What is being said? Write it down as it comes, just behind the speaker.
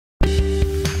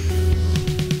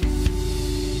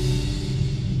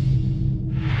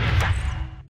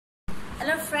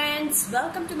friends,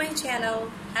 welcome to my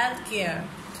channel Healthcare.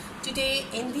 Today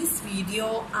in this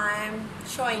video I am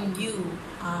showing you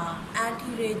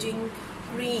anti-aging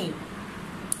cream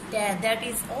that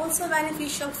is also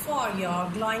beneficial for your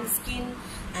glowing skin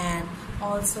and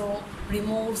also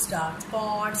removes dark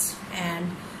spots,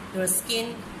 and your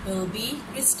skin will be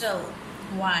crystal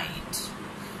white.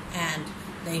 And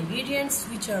the ingredients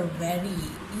which are very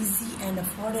easy and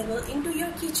affordable into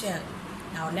your kitchen.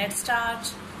 Now let's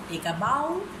start. Take a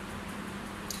bowl.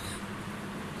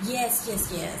 Yes.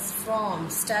 From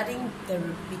studying the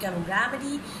Becoming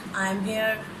Remedy, I am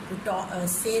here to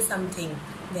say something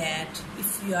that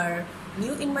if you are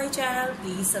new in my channel,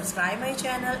 please subscribe my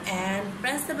channel and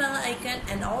press the bell icon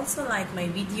and also like my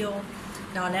video.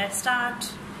 Now let's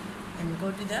start and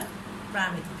go to the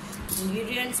remedy.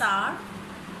 Ingredients are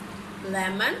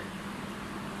lemon,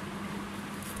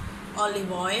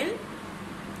 olive oil.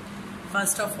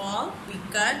 First of all, we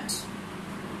cut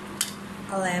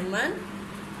a lemon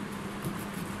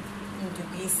into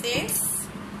pieces.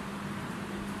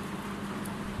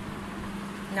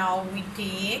 Now we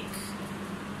take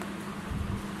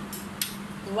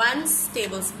 1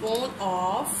 tablespoon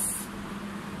of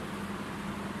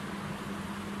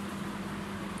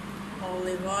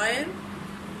olive oil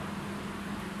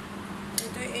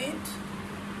into it.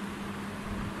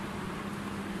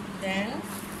 Then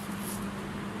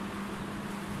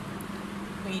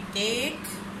we take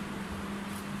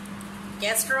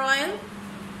castor oil,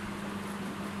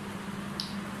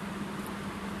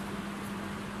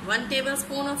 1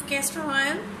 tablespoon of castor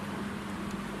oil.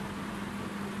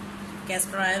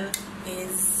 Castor oil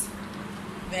is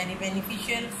very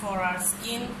beneficial for our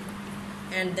skin,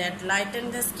 and that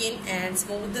lighten the skin and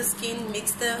smooth the skin.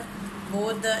 Mix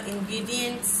both the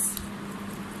ingredients.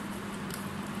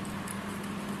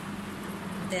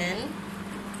 Then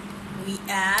we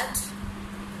add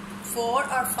 4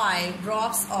 or 5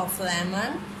 drops of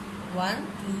lemon. 1,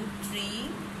 2, 3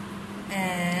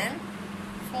 and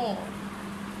 4.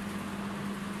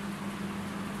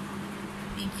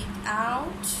 Pick it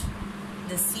out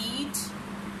the seed.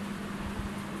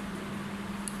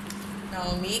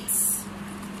 Now mix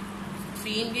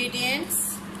 3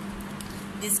 ingredients.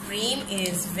 This cream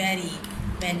is very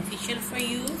beneficial for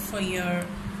you, for your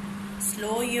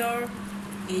slow your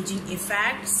aging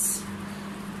effects.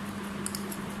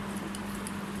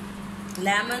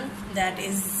 Lemon that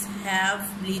is have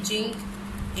bleaching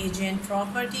agent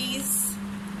properties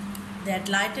that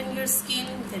lighten your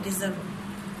skin. That is the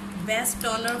best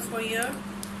toner for your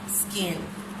skin.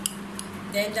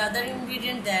 Then the other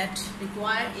ingredient that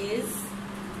required is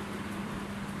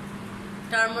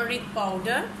turmeric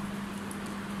powder.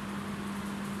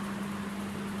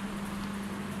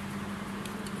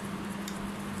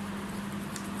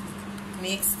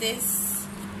 Mix this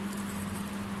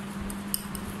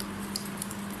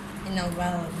in a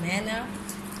well manner.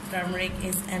 Turmeric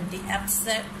is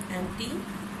antiseptic,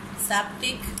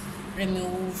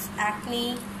 remove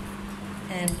acne,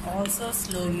 and also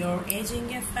slow your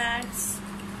aging effects.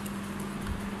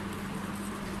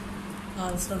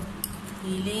 Also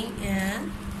healing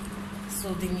and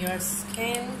soothing your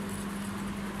skin.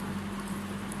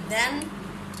 Then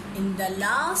in the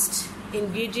last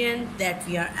ingredient that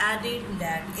we are adding,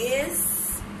 that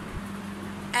is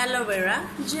aloe vera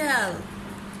gel.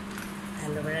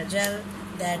 Aloe vera gel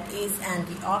that is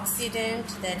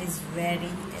antioxidant, that is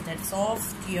that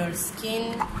soft your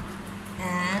skin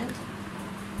and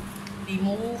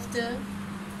remove the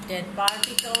dead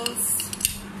particles.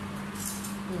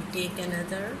 You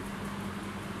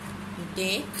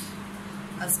take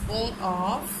a spoon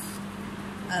of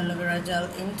aloe vera gel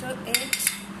into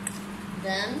it.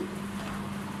 Then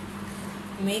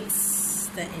mix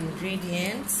the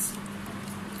ingredients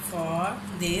for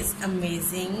this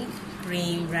amazing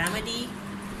cream remedy.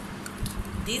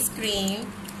 This cream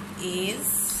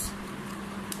is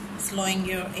slowing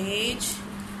your age,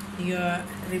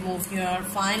 remove your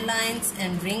fine lines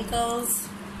and wrinkles,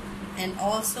 and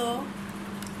also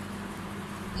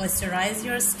moisturize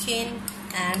your skin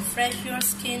and fresh your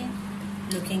skin,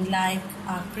 looking like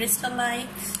a crystal-like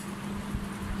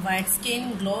white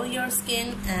skin. Glow your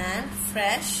skin and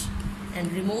fresh,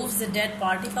 and removes the dead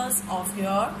particles of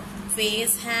your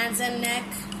face, hands and neck.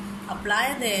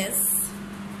 Apply this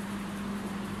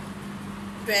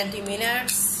 20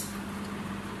 minutes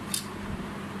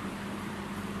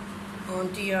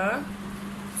onto your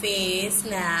face,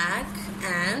 neck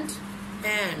and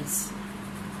hands.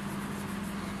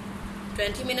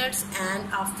 20 minutes,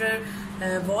 and after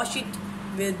wash it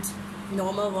with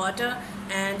normal water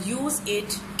and use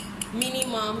it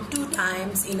minimum 2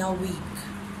 times in a week.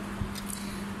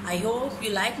 I hope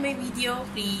you like my video.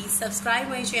 Please subscribe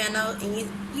my channel and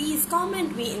please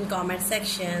comment me in comment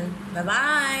section. Bye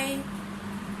bye.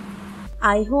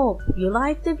 I hope you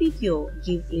like the video.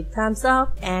 Give it thumbs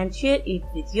up and share it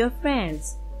with your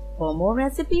friends. For more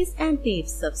recipes and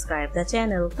tips, subscribe the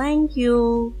channel. Thank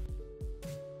you.